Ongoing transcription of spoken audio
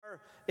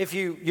if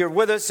you're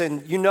with us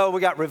and you know we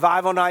got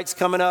revival nights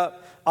coming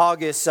up,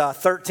 August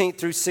 13th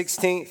through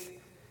 16th.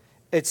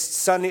 It's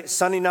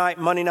Sunday night,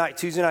 Monday night,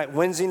 Tuesday night,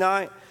 Wednesday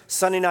night.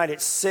 Sunday night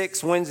at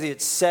 6, Wednesday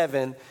at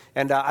 7.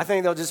 And I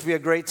think there'll just be a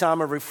great time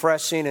of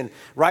refreshing. And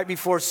right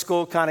before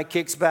school kind of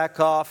kicks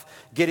back off,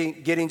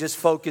 getting just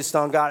focused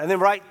on God. And then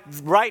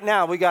right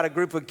now, we got a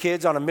group of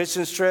kids on a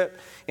missions trip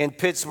in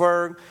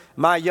Pittsburgh.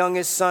 My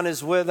youngest son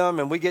is with them,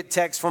 and we get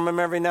texts from him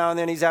every now and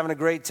then. He's having a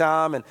great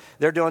time, and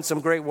they're doing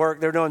some great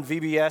work. They're doing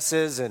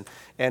VBSs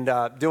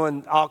and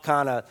doing all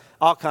kind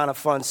of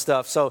fun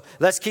stuff. So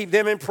let's keep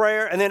them in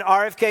prayer. And then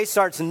RFK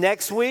starts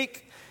next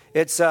week.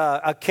 It's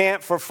a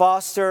camp for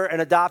foster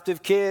and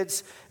adoptive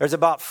kids. There's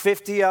about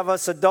 50 of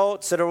us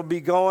adults that will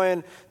be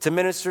going to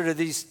minister to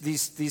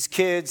these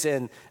kids.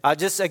 And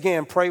just,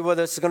 again, pray with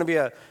us. It's going to be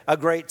a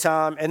great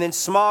time. And then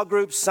small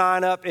group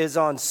sign up is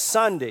on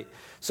Sunday.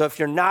 So if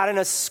you're not in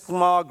a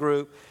small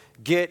group,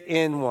 get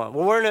in one.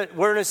 Well,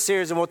 we're in a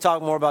series, and we'll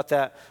talk more about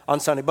that on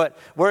Sunday. But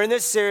we're in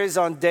this series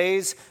on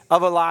Days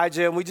of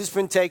Elijah, and we've just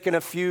been taking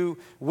a few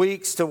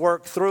weeks to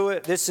work through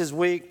it. This is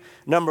week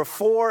number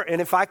 4, and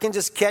if I can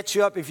just catch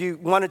you up, if you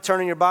want to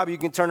turn in your Bible, you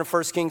can turn to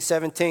 1 Kings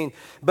 17.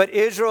 But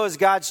Israel is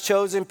God's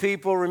chosen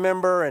people,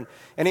 remember,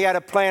 and he had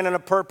a plan and a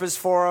purpose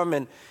for them,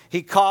 and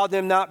he called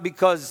them not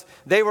because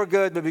they were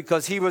good, but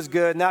because he was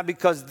good, not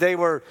because they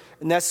were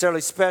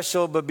necessarily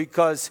special, but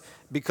because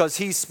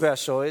he's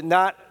special. And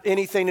not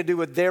anything to do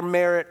with their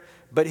merit,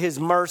 but his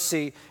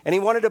mercy. And he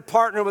wanted to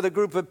partner with a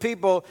group of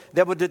people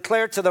that would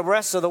declare to the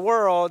rest of the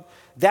world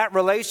that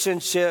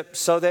relationship,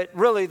 so that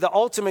really the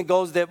ultimate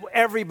goal is that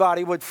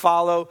everybody would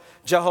follow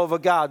Jehovah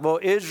God. Well,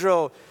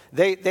 Israel,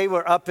 they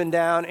were up and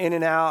down, in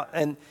and out,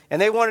 and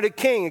they wanted a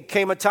king. It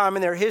came a time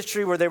in their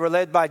history where they were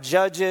led by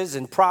judges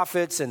and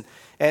prophets, and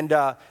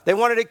they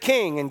wanted a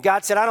king. And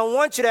God said, I don't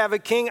want you to have a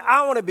king.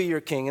 I want to be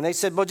your king. And they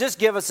said, well, just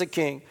give us a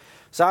king.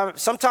 So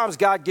sometimes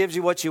God gives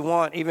you what you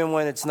want, even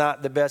when it's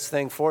not the best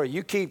thing for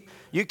you.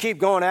 You keep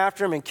going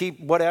after him and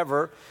keep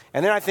whatever.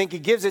 And then I think he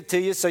gives it to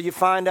you, so you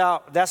find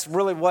out that's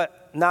really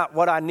not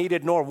what I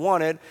needed nor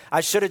wanted.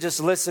 I should have just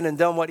listened and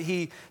done what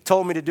he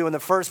told me to do in the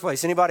first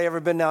place. Anybody ever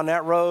been down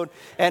that road?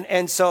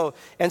 And so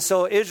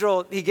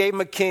Israel, he gave him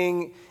a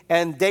king.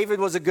 And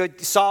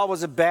Saul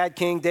was a bad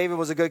king. David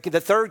was a good king.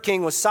 The third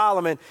king was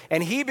Solomon.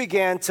 And he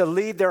began to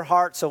lead their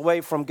hearts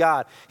away from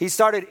God. He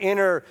started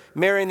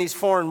intermarrying these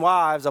foreign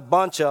wives, a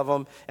bunch of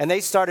them. And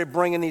they started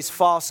bringing these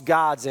false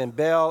gods in.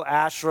 Baal,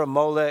 Asherah,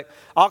 Molech,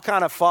 all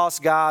kind of false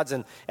gods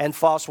and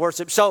false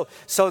worship. So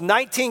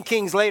 19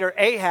 kings later,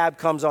 Ahab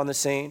comes on the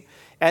scene.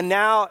 And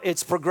now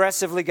it's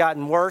progressively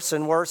gotten worse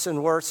and worse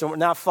and worse. And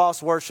now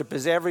false worship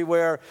is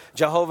everywhere.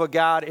 Jehovah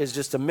God is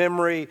just a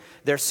memory.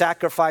 They're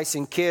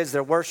sacrificing kids.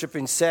 They're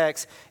worshiping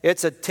sex.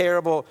 It's a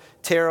terrible,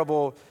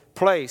 terrible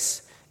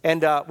place.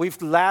 And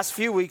last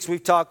few weeks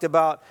we've talked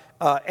about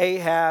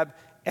Ahab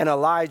and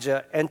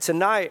Elijah. And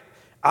tonight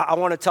I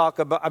want to talk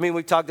about,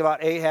 we talked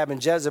about Ahab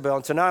and Jezebel.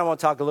 And tonight I want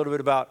to talk a little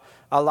bit about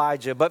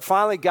Elijah. But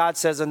finally God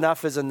says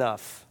enough is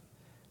enough.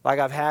 Like,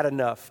 I've had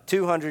enough.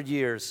 200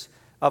 years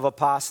of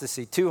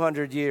apostasy,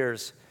 200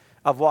 years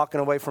of walking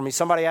away from me.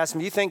 Somebody asked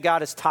me, do you think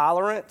God is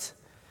tolerant?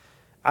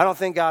 I don't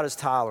think God is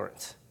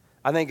tolerant.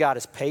 I think God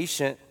is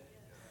patient.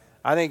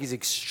 I think he's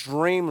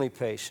extremely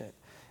patient.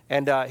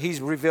 And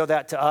he's revealed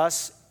that to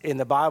us in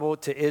the Bible,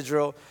 to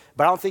Israel.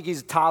 But I don't think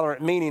he's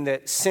tolerant, meaning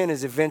that sin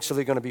is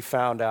eventually going to be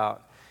found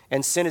out.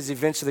 And sin is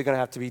eventually going to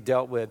have to be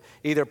dealt with,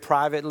 either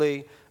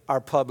privately or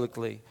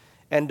publicly.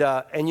 And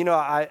you know,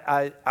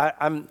 I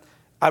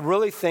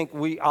really think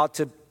we ought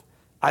to,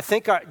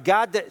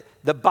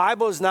 the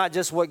Bible is not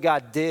just what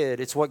God did,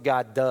 it's what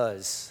God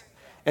does.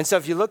 And so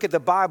if you look at the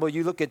Bible,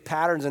 you look at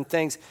patterns and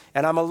things,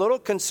 and I'm a little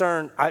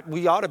concerned,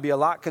 we ought to be a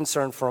lot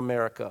concerned for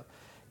America.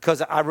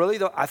 Because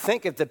I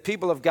think if the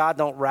people of God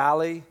don't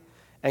rally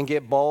and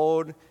get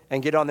bold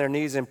and get on their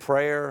knees in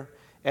prayer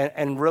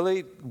and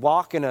really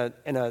walk in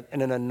an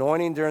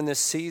anointing during this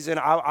season.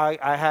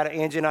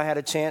 Angie and I had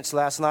a chance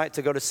last night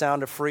to go to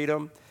Sound of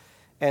Freedom.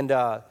 And,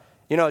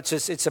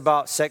 it's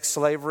about sex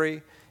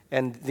slavery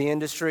and the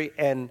industry,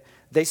 and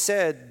they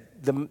said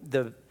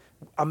the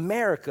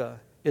America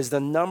is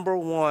the number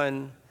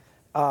one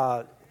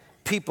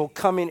people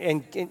coming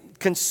and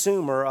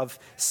consumer of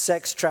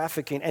sex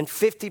trafficking, and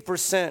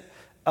 50%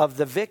 of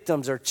the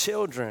victims are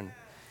children.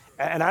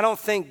 And I don't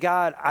think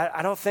God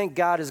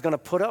is going to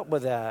put up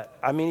with that.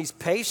 He's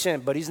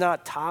patient, but he's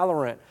not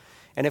tolerant.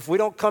 And if we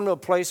don't come to a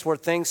place where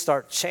things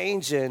start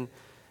changing,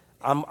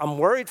 I'm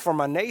worried for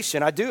my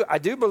nation. I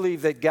do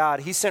believe that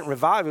God, he sent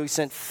revival, he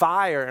sent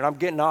fire, and I'm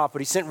getting off,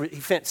 but he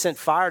sent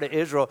fire to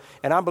Israel,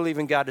 and I'm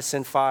believing God to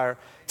send fire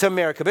to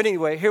America. But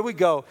anyway, here we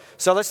go.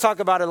 So let's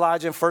talk about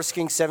Elijah in 1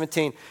 Kings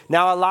 17.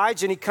 Now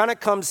Elijah, he kind of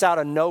comes out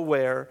of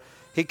nowhere.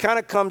 He kind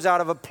of comes out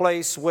of a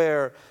place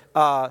where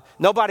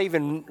nobody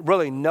even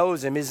really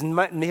knows him. His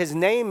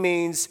name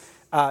means,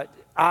 let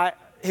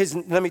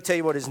me tell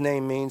you what his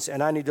name means,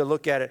 and I need to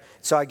look at it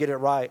so I get it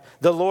right.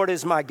 The Lord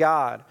is my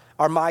God.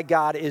 Or my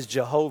God is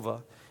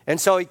Jehovah.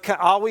 And so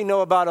all we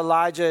know about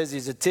Elijah is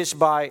he's a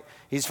Tishbite.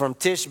 He's from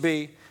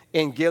Tishbe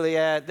in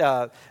Gilead.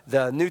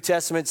 The New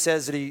Testament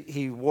says that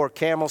he wore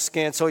camel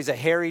skin, so he's a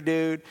hairy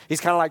dude.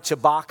 He's kind of like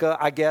Chewbacca,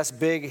 I guess,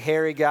 big,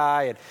 hairy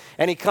guy.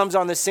 And he comes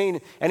on the scene,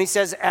 and he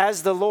says,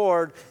 as the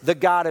Lord, the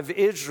God of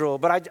Israel.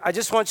 But I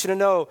just want you to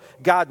know,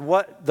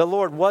 the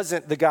Lord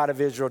wasn't the God of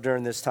Israel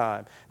during this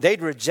time.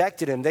 They'd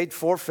rejected him. They'd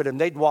forfeited him.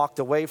 They'd walked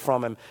away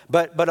from him.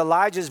 But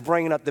Elijah's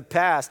bringing up the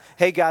past.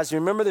 Hey, guys,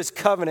 remember this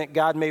covenant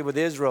God made with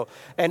Israel,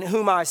 and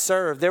whom I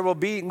serve. There will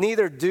be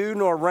neither dew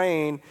nor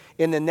rain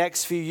in the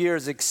next few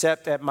years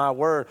except at my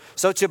word.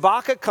 So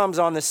Chewbacca comes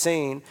on the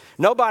scene.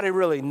 Nobody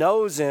really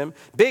knows him.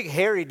 Big,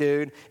 hairy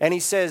dude. And he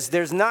says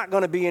there's not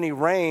going to be any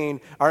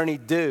rain or any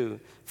dew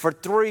for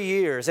 3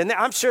 years. And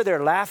I'm sure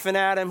they're laughing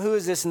at him. Who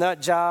is this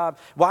nut job?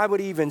 Why would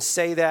he even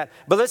say that?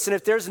 But listen,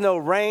 if there's no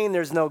rain,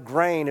 there's no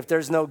grain. If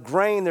there's no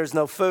grain, there's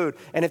no food.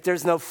 And if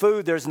there's no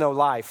food, there's no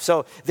life.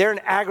 So they're an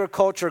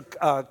agriculture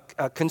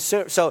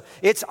consumer. So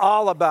it's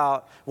all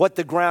about what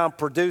the ground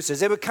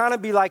produces. It would kind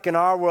of be like in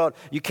our world,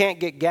 you can't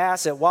get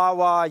gas at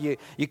Wawa,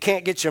 you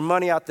can't get your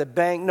money out the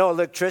bank, no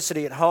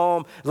electricity at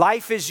home.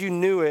 Life as you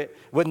knew it,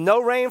 with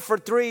no rain for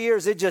 3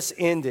 years, it just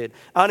ended.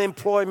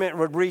 Unemployment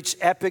would reach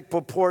epic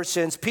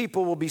proportions.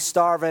 People will be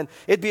starving.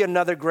 It'd be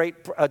another great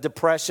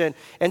depression.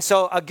 And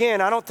so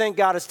again, I don't think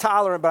God is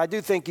tolerant, but I do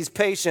think he's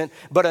patient.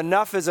 But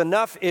enough is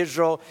enough,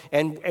 Israel,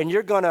 and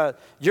you're gonna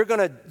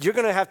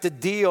have to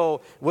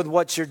deal with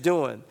what you're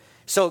doing.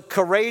 So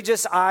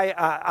courageous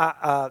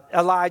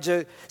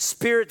Elijah,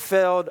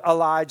 spirit-filled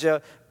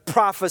Elijah,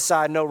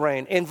 prophesied no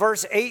rain. In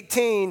verse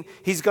 18,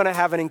 he's going to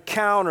have an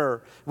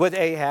encounter with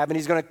Ahab, and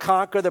he's going to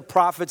conquer the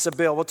prophets of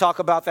Baal. We'll talk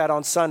about that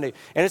on Sunday,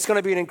 and it's going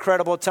to be an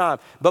incredible time.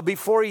 But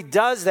before he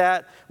does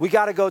that, we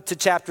got to go to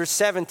chapter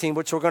 17,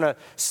 which we're going to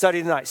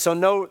study tonight. So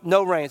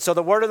no rain. So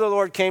the word of the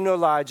Lord came to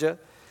Elijah.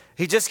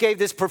 He just gave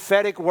this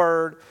prophetic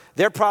word.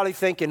 They're probably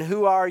thinking,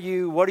 who are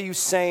you? What are you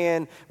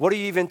saying? What are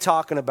you even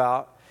talking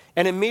about?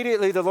 And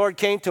immediately the Lord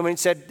came to him and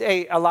said,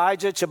 hey,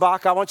 Elijah,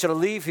 Chewbacca, I want you to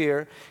leave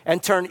here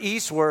and turn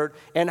eastward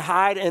and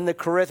hide in the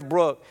Kerith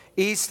Brook,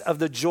 east of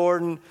the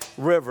Jordan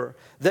River.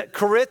 The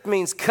Kerith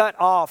means cut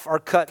off or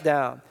cut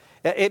down.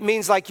 It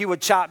means like you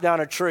would chop down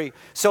a tree.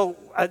 So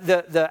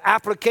the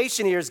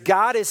application here is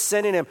God is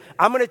sending him,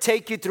 I'm going to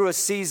take you through a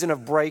season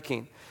of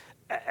breaking.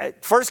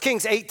 1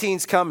 Kings 18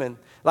 is coming.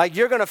 Like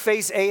you're going to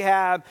face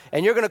Ahab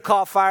and you're going to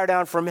call fire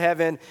down from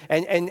heaven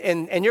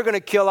and you're going to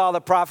kill all the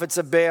prophets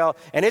of Baal.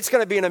 And it's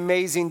going to be an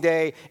amazing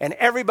day. And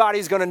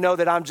everybody's going to know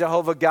that I'm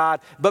Jehovah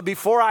God. But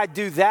before I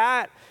do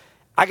that,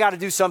 I got to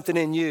do something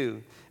in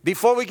you.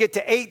 Before we get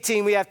to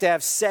 18, we have to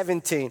have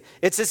 17.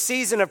 It's a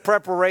season of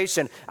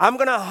preparation. I'm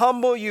going to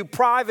humble you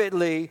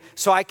privately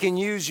so I can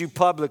use you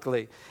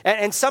publicly.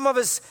 And some of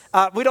us,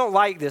 we don't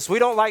like this. We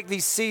don't like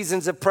these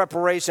seasons of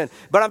preparation.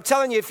 But I'm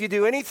telling you, if you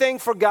do anything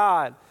for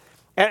God,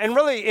 and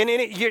really,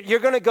 you're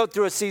going to go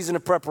through a season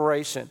of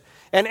preparation.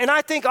 And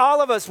I think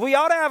all of us, we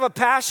ought to have a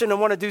passion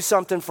and want to do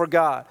something for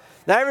God.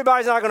 Now,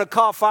 everybody's not going to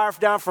call fire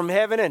down from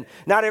heaven, and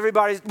not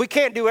everybody's, we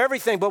can't do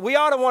everything, but we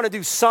ought to want to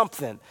do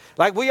something.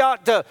 Like we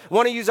ought to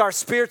want to use our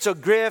spiritual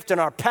gift and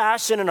our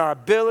passion and our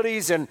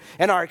abilities and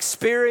our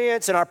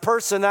experience and our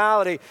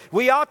personality.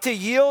 We ought to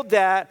yield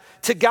that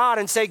to God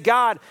and say,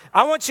 God,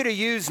 I want you to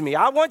use me.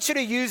 I want you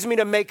to use me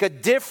to make a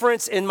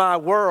difference in my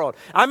world.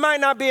 I might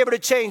not be able to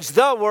change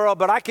the world,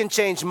 but I can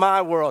change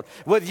my world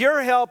with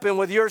your help and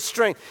with your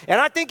strength.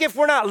 And I think if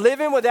we're not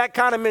living with that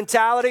kind of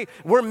mentality,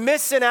 we're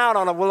missing out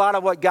on a lot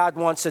of what God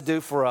wants to do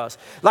for us.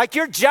 Like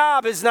your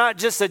job is not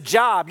just a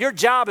job. Your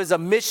job is a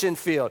mission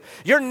field.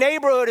 Your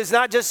neighborhood is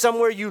not just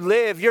somewhere you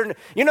live.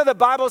 The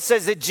Bible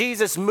says that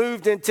Jesus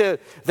moved into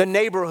the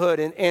neighborhood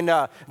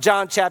in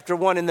John chapter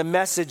 1 in the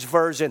Message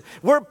version.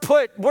 We're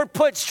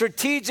put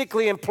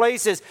strategically in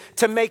places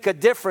to make a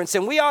difference.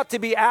 And we ought to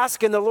be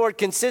asking the Lord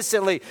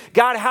consistently,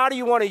 God, how do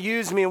you want to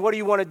use me and what do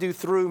you want to do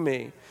through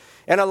me?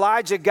 And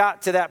Elijah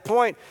got to that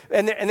point,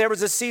 and there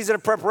was a season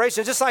of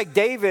preparation. Just like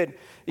David,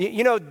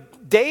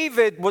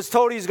 David was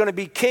told he was going to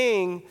be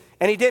king,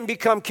 and he didn't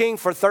become king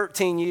for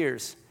 13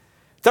 years.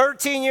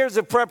 13 years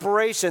of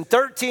preparation,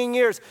 13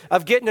 years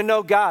of getting to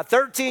know God,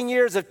 13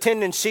 years of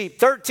tending sheep,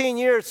 13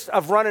 years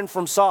of running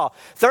from Saul,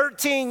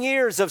 13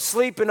 years of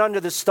sleeping under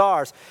the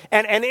stars.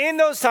 And in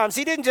those times,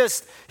 he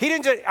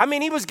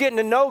was getting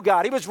to know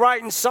God. He was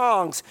writing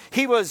songs.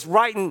 He was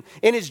writing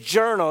in his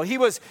journal. He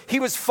was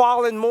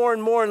falling more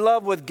and more in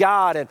love with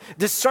God and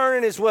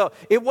discerning his will.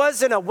 It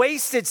wasn't a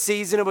wasted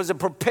season. It was a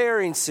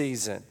preparing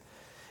season.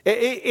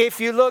 If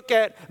you look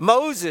at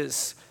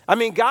Moses,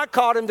 God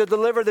called him to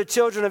deliver the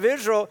children of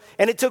Israel,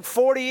 and it took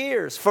 40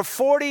 years. For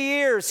 40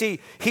 years, he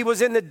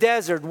was in the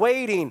desert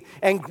waiting,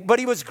 but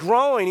he was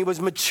growing, he was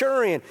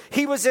maturing.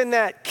 He was in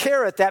that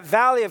Kerith, that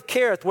valley of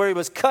Kerith, where he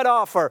was cut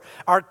off or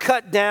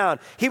cut down.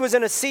 He was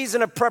in a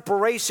season of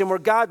preparation where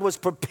God was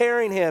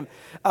preparing him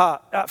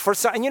for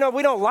something.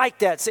 We don't like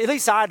that. At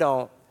least I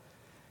don't.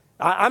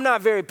 I'm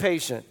not very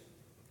patient.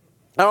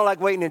 I don't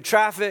like waiting in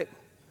traffic.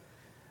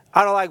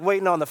 I don't like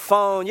waiting on the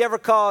phone. You ever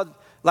called?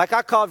 Like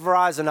I called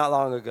Verizon not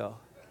long ago.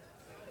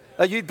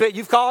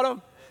 You've called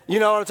them? You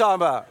know what I'm talking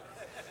about.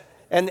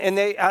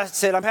 I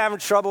said, I'm having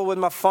trouble with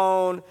my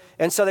phone.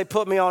 And so they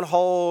put me on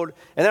hold.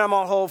 And then I'm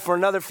on hold for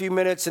another few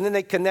minutes. And then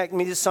they connect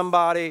me to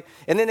somebody.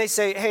 And then they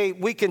say, hey,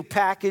 we can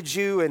package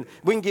you and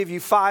we can give you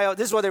Fios.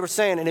 This is what they were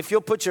saying. And if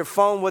you'll put your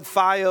phone with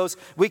Fios,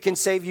 we can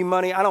save you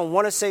money. I don't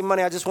want to save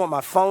money. I just want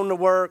my phone to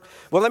work.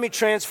 Well, let me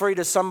transfer you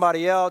to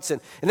somebody else. And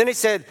then they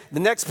said, the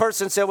next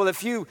person said, well,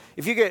 if you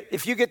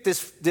get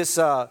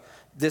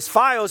this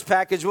Fios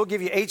package, we'll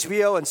give you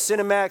HBO and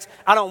Cinemax.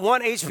 I don't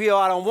want HBO.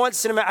 I don't want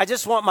Cinemax. I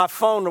just want my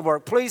phone to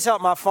work. Please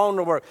help my phone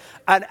to work.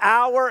 An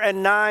hour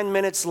and 9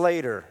 minutes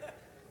later.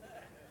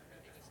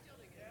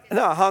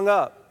 No, I hung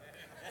up.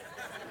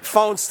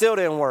 Phone still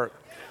didn't work.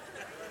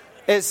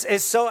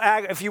 It's so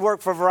if you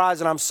work for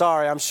Verizon, I'm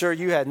sorry. I'm sure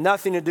you had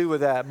nothing to do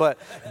with that. But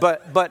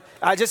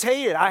I just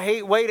hate it. I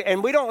hate waiting.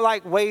 And we don't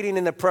like waiting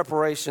in the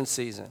preparation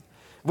season.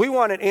 We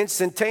want it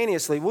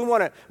instantaneously. We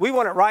want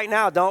it right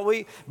now, don't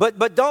we?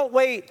 But don't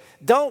wait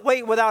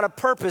without a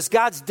purpose.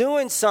 God's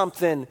doing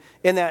something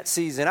in that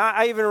season.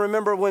 I even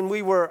remember when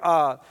we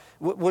were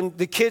when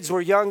the kids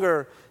were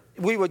younger,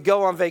 we would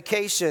go on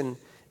vacation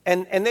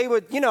and they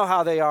would, you know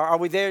how they are. Are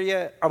we there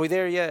yet? Are we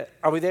there yet?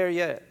 Are we there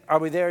yet? Are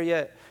we there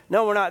yet?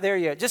 No, we're not there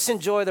yet. Just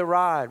enjoy the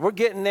ride. We're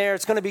getting there.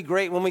 It's going to be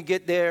great when we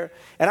get there.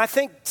 And I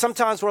think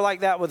sometimes we're like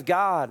that with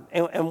God.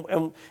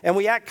 And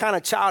we act kind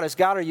of childish.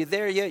 God, are you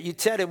there yet? You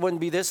said it wouldn't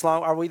be this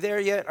long. Are we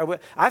there yet?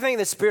 I think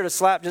the spirit of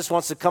slap just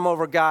wants to come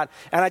over God.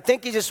 And I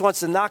think he just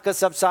wants to knock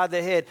us upside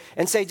the head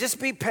and say,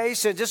 just be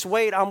patient. Just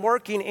wait. I'm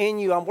working in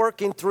you. I'm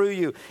working through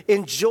you.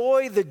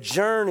 Enjoy the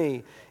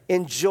journey.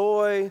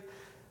 Enjoy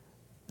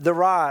the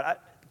ride.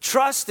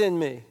 Trust in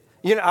me.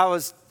 You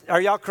know, are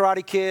y'all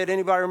Karate Kid?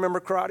 Anybody remember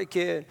Karate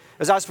Kid?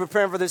 As I was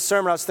preparing for this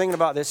sermon, I was thinking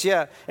about this.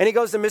 Yeah. And he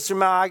goes to Mr.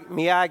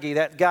 Miyagi,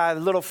 that guy,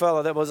 the little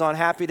fellow that was on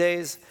Happy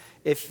Days.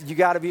 If you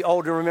got to be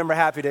old to remember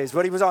Happy Days.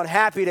 But he was on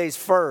Happy Days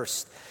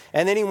first.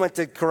 And then he went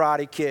to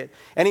Karate Kid.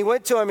 And he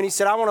went to him and he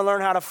said, I want to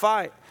learn how to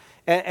fight.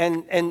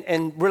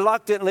 And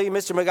reluctantly,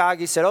 Mr.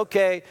 Miyagi said,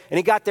 okay. And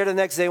he got there the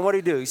next day. And what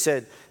did he do? He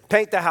said,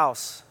 paint the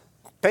house.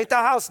 Paint the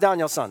house,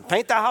 Daniel-san.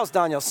 Paint the house,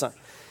 Daniel-san.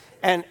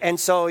 And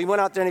so he went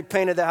out there and he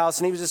painted the house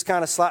and he was just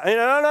kind of slapping.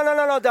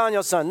 No,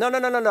 Daniel-san.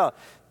 No.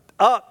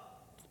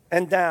 Up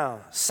and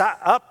down.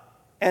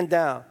 Up and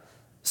down.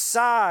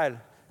 Side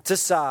to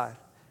side.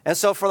 And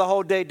so for the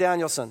whole day,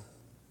 Daniel-san.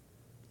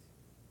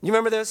 You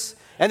remember this?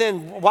 And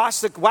then wax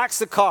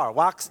the car.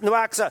 Wax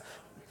up.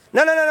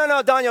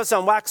 No,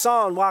 Daniel-san, wax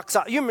on, wax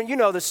off. You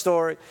know the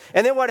story.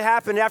 And then what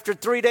happened after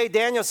 3 days,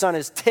 Daniel-san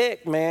is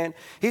ticked, man.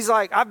 He's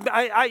like,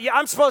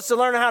 I'm supposed to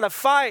learn how to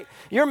fight.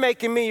 You're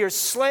making me your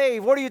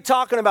slave. What are you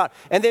talking about?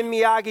 And then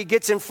Miyagi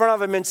gets in front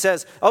of him and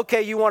says,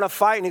 okay, you want to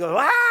fight? And he goes,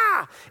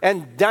 ah!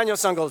 And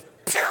Daniel-san goes,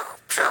 pew,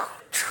 pew,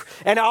 pew.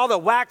 And all the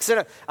wax in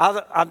it.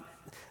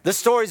 The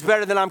story's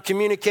better than I'm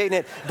communicating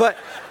it. But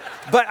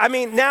I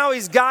mean, now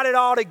he's got it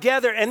all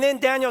together. And then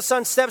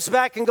Daniel-san steps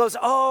back and goes,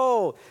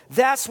 oh,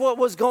 that's what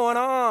was going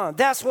on.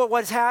 That's what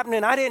was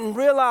happening. I didn't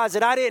realize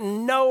it. I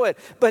didn't know it.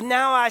 But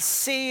now I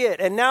see it.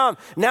 And now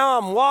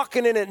I'm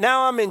walking in it.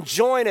 Now I'm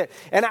enjoying it.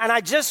 And I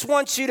just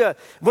want you to,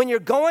 when you're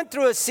going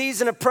through a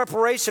season of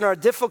preparation or a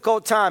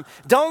difficult time,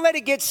 don't let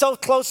it get so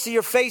close to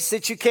your face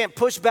that you can't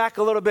push back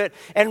a little bit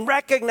and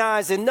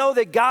recognize and know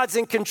that God's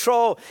in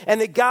control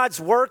and that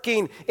God's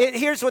working.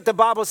 Here's what the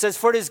Bible says,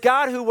 for it is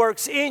God who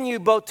works in you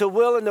both to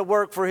will and to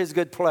work for his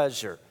good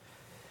pleasure.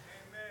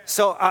 Amen.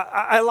 So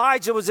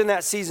Elijah was in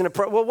that season of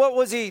prayer. Well, what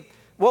was he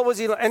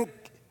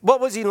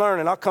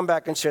learning? I'll come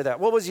back and share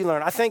that. What was he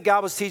learning? I think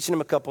God was teaching him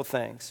a couple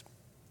things.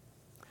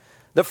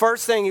 The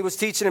first thing, he was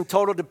teaching him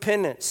total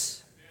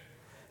dependence.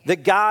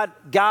 That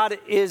God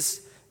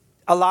is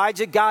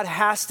Elijah. God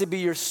has to be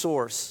your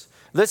source.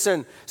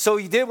 Listen, so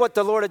he did what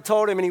the Lord had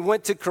told him, and he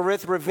went to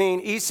Kerith Ravine,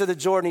 east of the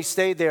Jordan. He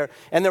stayed there.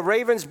 And the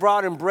ravens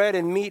brought him bread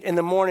and meat in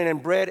the morning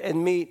and bread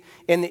and meat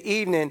in the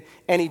evening,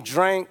 and he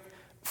drank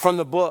from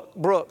the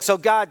brook. So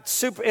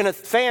in a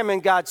famine,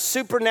 God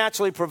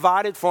supernaturally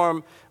provided for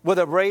him with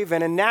a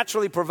raven and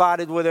naturally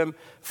provided with him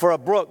for a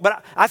brook.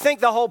 But I think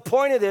the whole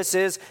point of this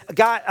is,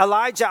 God,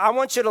 Elijah, I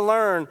want you to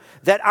learn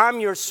that I'm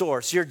your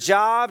source. Your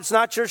job's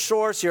not your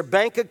source. Your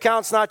bank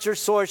account's not your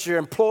source. Your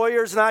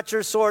employer's not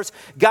your source.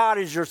 God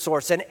is your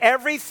source. And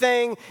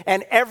everything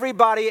and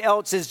everybody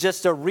else is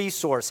just a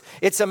resource.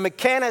 It's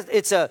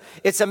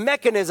a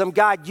mechanism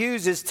God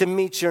uses to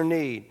meet your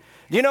need.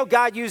 You know,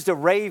 God used a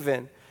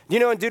raven. You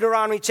know, in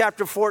Deuteronomy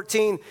chapter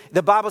 14,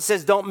 the Bible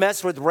says don't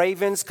mess with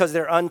ravens because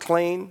they're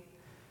unclean.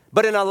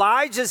 But in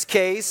Elijah's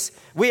case,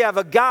 we have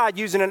a God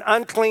using an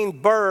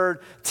unclean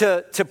bird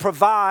to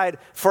provide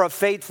for a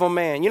faithful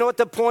man. You know what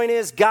the point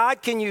is?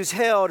 God can use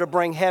hell to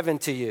bring heaven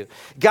to you.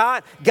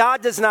 God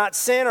does not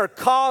sin or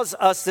cause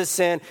us to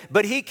sin,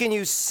 but he can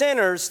use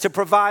sinners to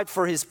provide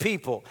for his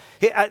people.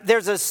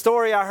 There's a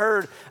story I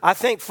heard, I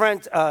think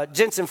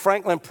Jensen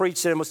Franklin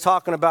preached it and was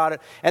talking about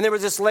it. And there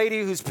was this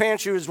lady whose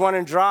pantry was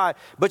running dry,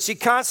 but she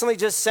constantly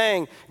just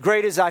sang,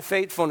 "Great is thy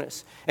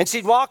faithfulness." And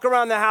she'd walk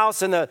around the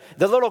house, and the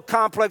little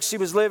complex trailer she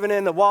was living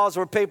in. The walls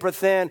were paper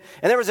thin.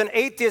 And there was an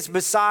atheist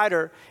beside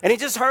her. And he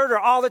just heard her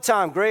all the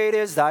time. Great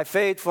is thy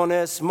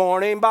faithfulness,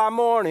 morning by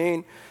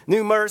morning.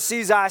 New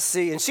mercies I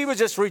see. And she was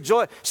just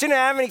rejoicing. She didn't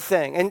have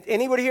anything.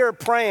 And he would hear her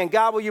praying,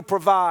 God, will you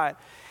provide?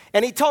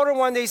 And he told her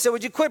one day, he said,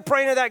 would you quit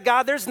praying to that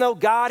God? There's no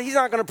God. He's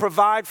not going to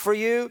provide for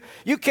you.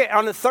 You can't.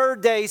 On the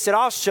third day, he said,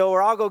 I'll show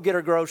her. I'll go get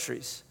her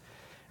groceries.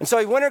 And so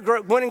he went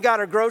and got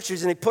her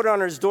groceries, and he put her on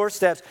his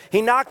doorsteps.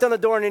 He knocked on the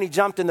door, and then he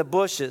jumped in the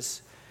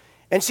bushes.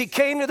 And she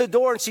came to the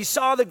door, and she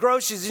saw the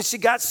groceries, and she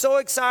got so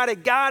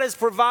excited. God has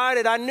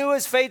provided. I knew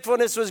his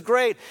faithfulness was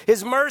great.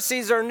 His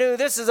mercies are new.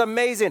 This is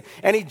amazing.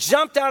 And he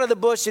jumped out of the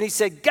bush, and he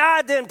said,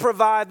 God didn't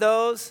provide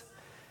those.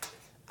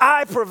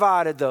 I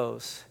provided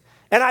those.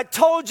 And I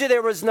told you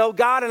there was no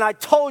God, and I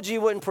told you he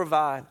wouldn't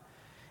provide.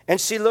 And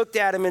she looked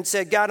at him and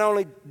said, God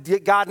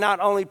not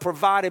only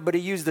provided, but he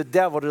used the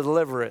devil to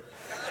deliver it.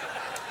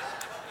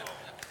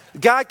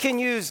 God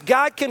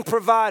can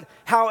provide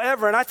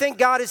however. And I think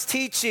God is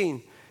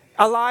teaching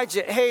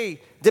Elijah,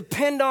 hey,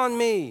 depend on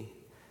me.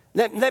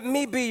 Let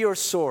me be your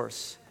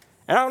source.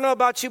 And I don't know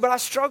about you, but I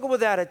struggle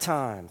with that at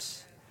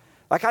times.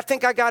 Like I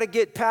think I got to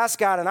get past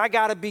God, and I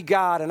got to be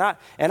God, and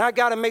I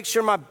got to make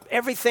sure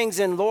everything's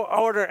in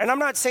order. And I'm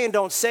not saying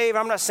don't save.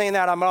 I'm not saying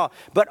that at all.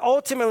 But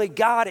ultimately,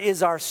 God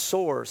is our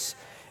source.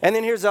 And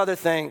then here's the other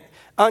thing.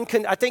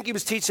 I think he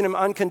was teaching him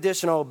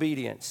unconditional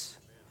obedience.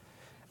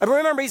 And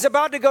remember, he's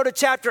about to go to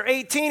chapter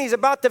 18. He's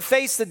about to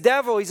face the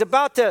devil. He's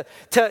about to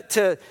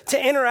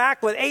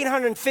interact with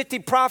 850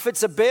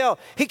 prophets of Baal.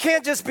 He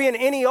can't just be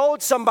any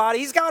old somebody.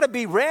 He's got to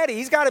be ready.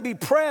 He's got to be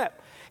prepped.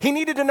 He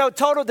needed to know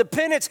total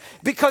dependence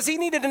because he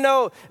needed to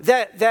know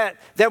that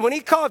when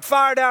he called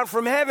fire down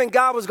from heaven,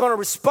 God was going to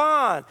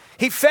respond.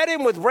 He fed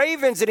him with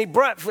ravens and he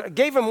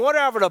gave him water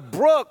out of the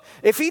brook.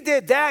 If he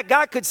did that,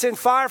 God could send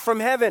fire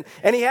from heaven,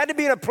 and he had to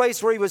be in a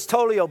place where he was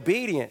totally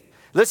obedient.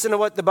 Listen to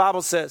what the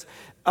Bible says.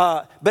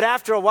 But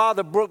after a while,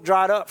 the brook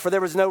dried up, for there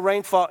was no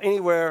rainfall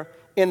anywhere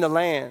in the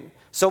land.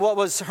 So what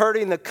was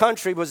hurting the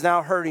country was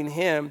now hurting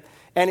him.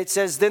 And it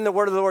says, then the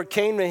word of the Lord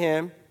came to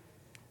him.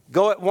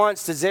 Go at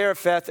once to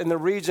Zarephath in the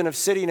region of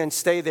Sidon and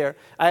stay there.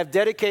 I have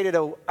directed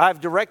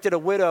a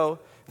widow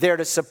there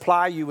to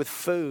supply you with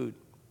food.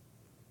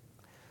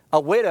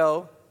 A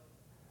widow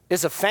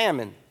is a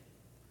famine.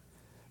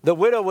 The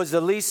widow was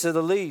the least of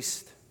the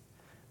least.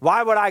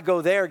 Why would I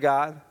go there,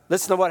 God?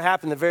 Listen to what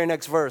happened in the very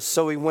next verse.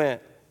 So he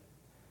went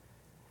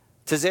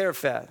to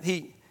Zarephath.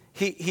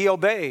 He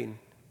obeyed.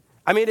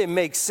 I mean, it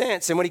makes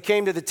sense. And when he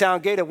came to the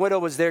town gate, a widow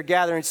was there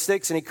gathering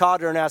sticks, and he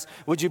called her and asked,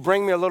 would you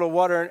bring me a little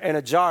water in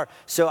a jar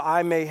so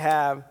I may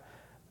have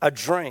a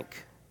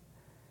drink?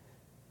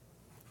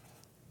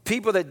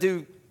 People that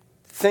do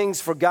things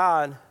for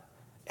God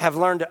have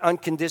learned to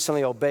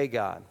unconditionally obey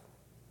God.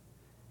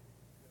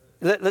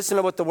 Listen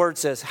to what the word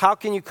says. How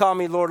can you call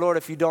me Lord, Lord,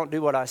 if you don't do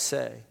what I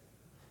say?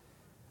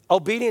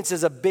 Obedience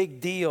is a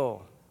big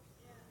deal.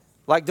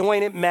 Like,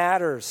 Dwayne, it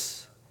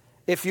matters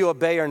if you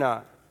obey or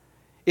not.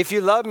 If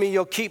you love me,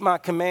 you'll keep my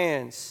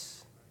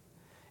commands.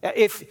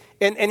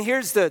 And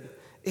here's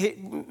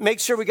make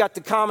sure we got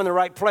the comma in the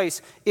right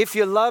place. If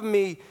you love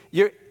me,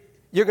 you're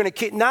going to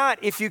keep, not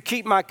if you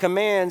keep my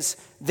commands,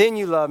 then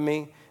you love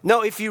me.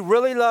 No, if you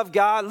really love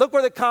God, look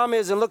where the comma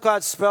is and look how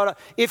it's spelled out.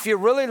 If you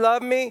really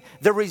love me,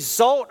 the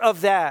result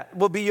of that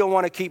will be you'll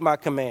want to keep my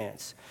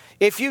commands.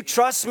 If you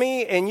trust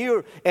me and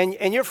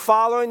you're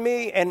following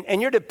me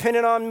and you're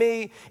dependent on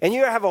me and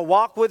you have a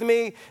walk with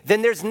me,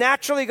 then there's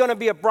naturally going to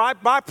be a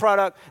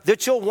byproduct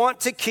that you'll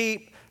want to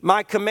keep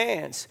my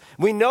commands.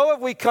 We know if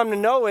we come to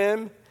know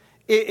him,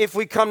 if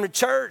we come to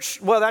church,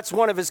 well, that's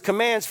one of his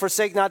commands,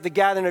 forsake not the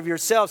gathering of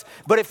yourselves.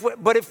 But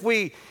if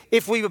we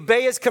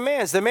obey his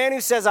commands, the man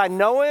who says, I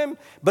know him,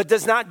 but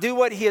does not do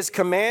what he has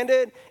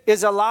commanded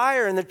is a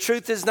liar, and the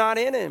truth is not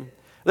in him.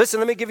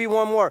 Listen, let me give you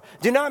one more.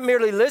 Do not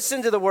merely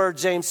listen to the word,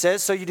 James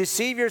says, so you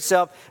deceive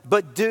yourself,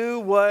 but do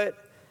what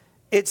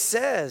it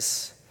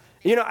says.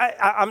 You know,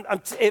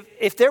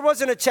 if there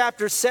wasn't a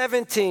chapter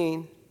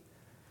 17,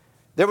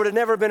 there would have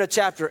never been a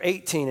chapter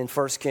 18 in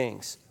 1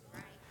 Kings.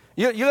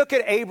 You look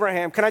at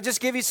Abraham. Can I just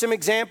give you some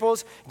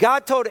examples?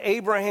 God told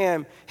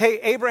Abraham, hey,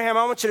 Abraham,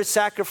 I want you to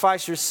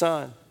sacrifice your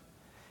son.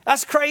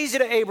 That's crazy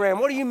to Abraham.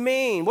 What do you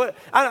mean?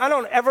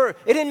 It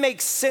didn't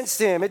make sense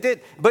to him. It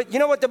did. But you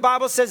know what the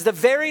Bible says? The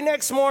very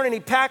next morning, he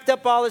packed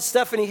up all his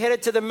stuff and he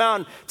headed to the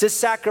mountain to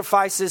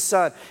sacrifice his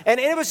son. And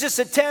it was just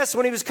a test.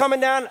 When he was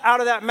coming down out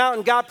of that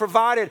mountain, God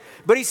provided.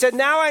 But he said,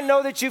 now I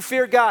know that you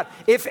fear God.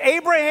 If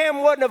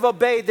Abraham wouldn't have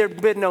obeyed,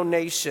 there'd been no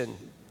nation.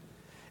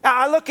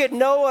 I look at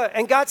Noah,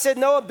 and God said,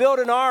 Noah, build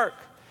an ark.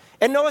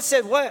 And Noah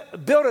said,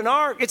 what? Build an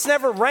ark? It's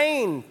never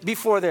rained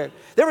before then.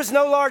 There was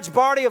no large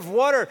body of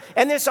water.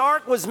 And this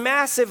ark was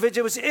massive.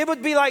 It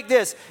would be like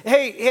this.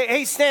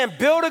 Hey, Stan,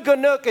 build a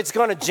ganook. It's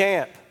going to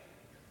jam.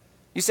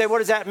 You say, what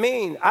does that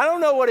mean? I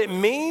don't know what it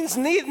means.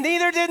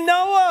 Neither did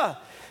Noah.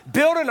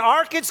 Build an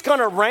ark, it's going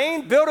to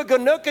rain. Build a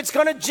ganook, it's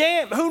going to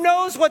jam. Who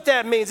knows what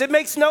that means? It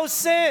makes no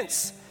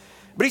sense.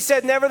 But he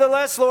said,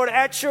 nevertheless, Lord,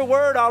 at your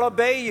word, I'll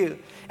obey you.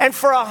 And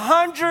for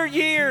 100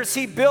 years,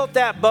 he built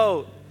that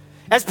boat.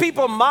 As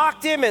people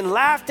mocked him and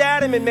laughed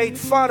at him and made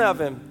fun of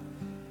him.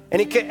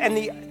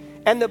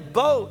 And the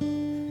boat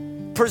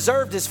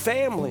preserved his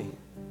family.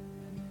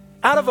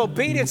 Out of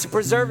obedience,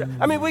 preserved.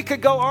 I mean, we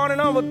could go on and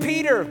on with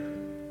Peter.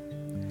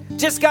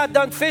 Just got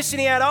done fishing.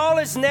 He had all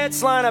his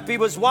nets lined up. He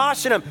was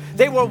washing them.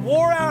 They were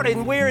wore out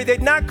and weary.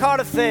 They'd not caught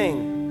a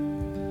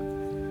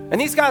thing.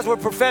 And these guys were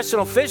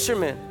professional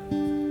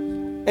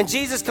fishermen. And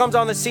Jesus comes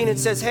on the scene and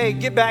says, hey,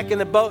 get back in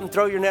the boat and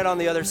throw your net on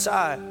the other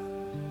side.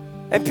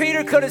 And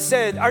Peter could have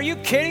said, are you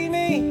kidding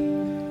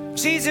me?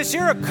 Jesus,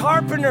 you're a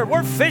carpenter.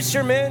 We're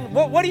fishermen.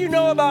 What do you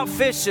know about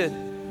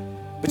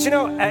fishing? But you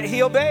know,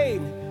 he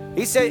obeyed.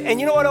 He said, and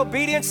you know what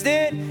obedience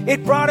did?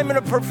 It brought him in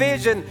a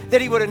provision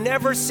that he would have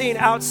never seen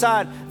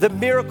outside the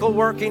miracle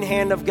working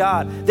hand of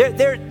God.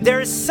 There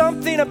is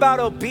something about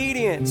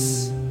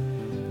obedience.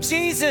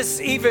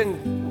 Jesus,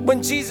 even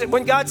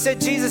when God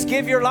said, Jesus,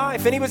 give your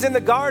life, and he was in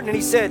the garden and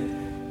he said,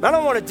 I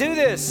don't want to do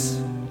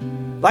this.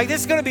 Like,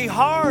 this is going to be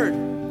hard.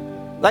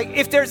 Like,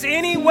 if there's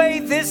any way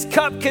this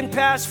cup can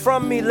pass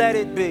from me, let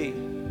it be.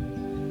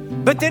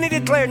 But then he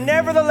declared,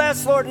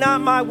 nevertheless, Lord,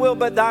 not my will,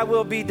 but thy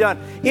will be done.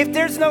 If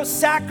there's no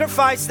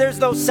sacrifice, there's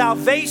no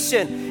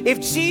salvation.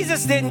 If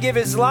Jesus didn't give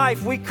his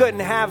life, we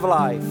couldn't have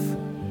life.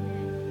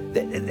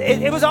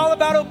 It was all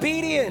about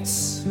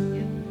obedience.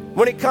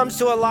 When it comes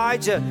to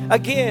Elijah,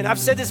 again, I've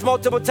said this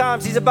multiple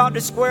times, he's about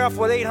to square off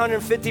with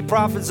 850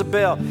 prophets of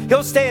Baal.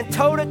 He'll stand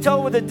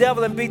toe-to-toe with the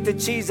devil and beat the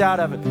cheese out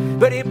of him.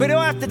 But he'll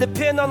have to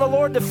depend on the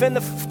Lord to send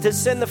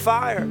the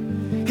fire.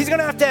 He's going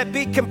to have to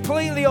be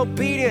completely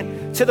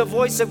obedient to the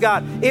voice of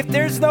God. If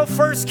there's no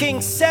 1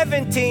 Kings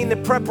 17, the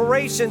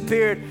preparation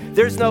period,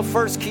 there's no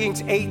 1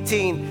 Kings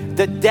 18,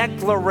 the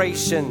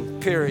declaration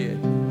period.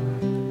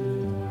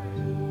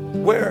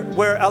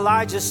 Where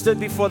Elijah stood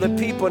before the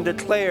people and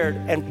declared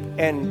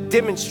and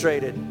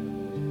demonstrated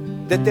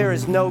that there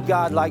is no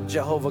God like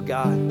Jehovah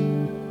God.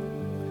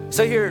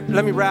 So here,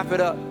 let me wrap it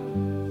up.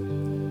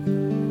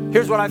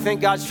 Here's what I think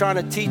God's trying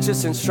to teach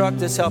us,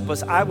 instruct us, help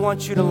us. I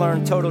want you to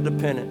learn total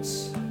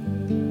dependence.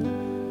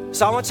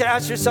 So I want you to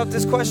ask yourself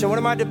this question. What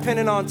am I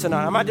dependent on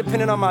tonight? Am I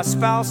dependent on my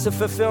spouse to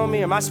fulfill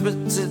me? Am I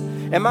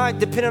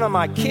dependent on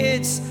my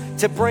kids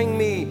to bring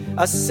me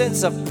a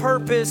sense of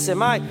purpose?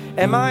 Am I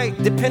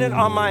dependent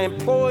on my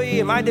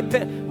employee?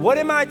 What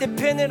am I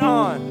dependent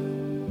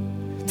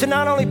on? To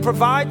not only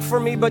provide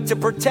for me, but to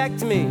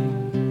protect me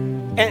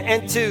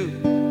and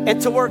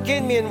to work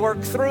in me and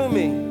work through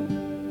me.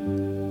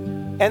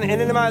 And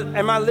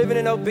am I living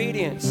in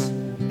obedience?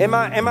 Am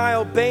I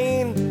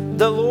obeying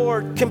the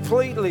Lord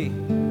completely?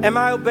 Am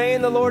I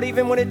obeying the Lord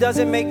even when it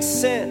doesn't make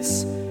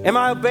sense? Am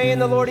I obeying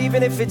the Lord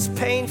even if it's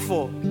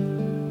painful?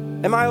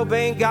 Am I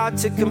obeying God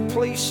to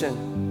completion?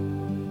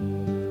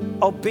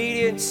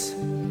 Obedience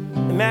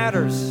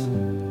matters.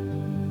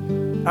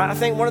 I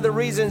think one of the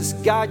reasons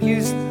God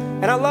used,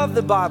 and I love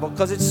the Bible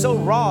because it's so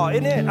raw,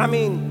 isn't it? I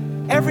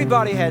mean,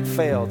 everybody had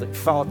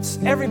faults.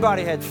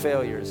 Everybody had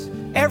failures.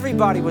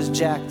 Everybody was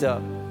jacked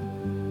up.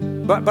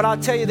 But I'll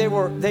tell you, they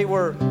were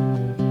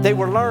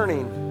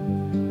learning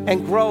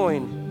and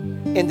growing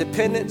in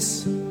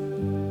dependence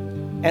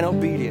and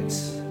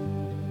obedience.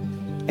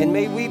 And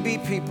may we be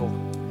people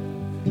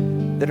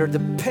that are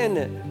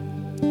dependent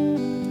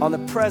on the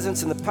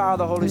presence and the power of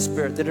the Holy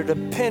Spirit, that are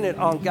dependent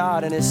on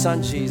God and his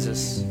son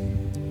Jesus,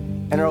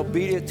 and are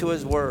obedient to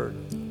his word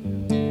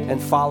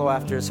and follow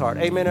after his heart.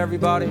 Amen,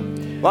 everybody.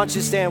 Why don't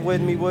you stand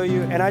with me, will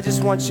you? And I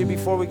just want you,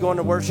 before we go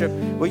into worship,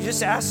 will you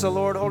just ask the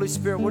Lord, Holy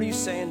Spirit, what are you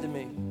saying to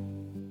me?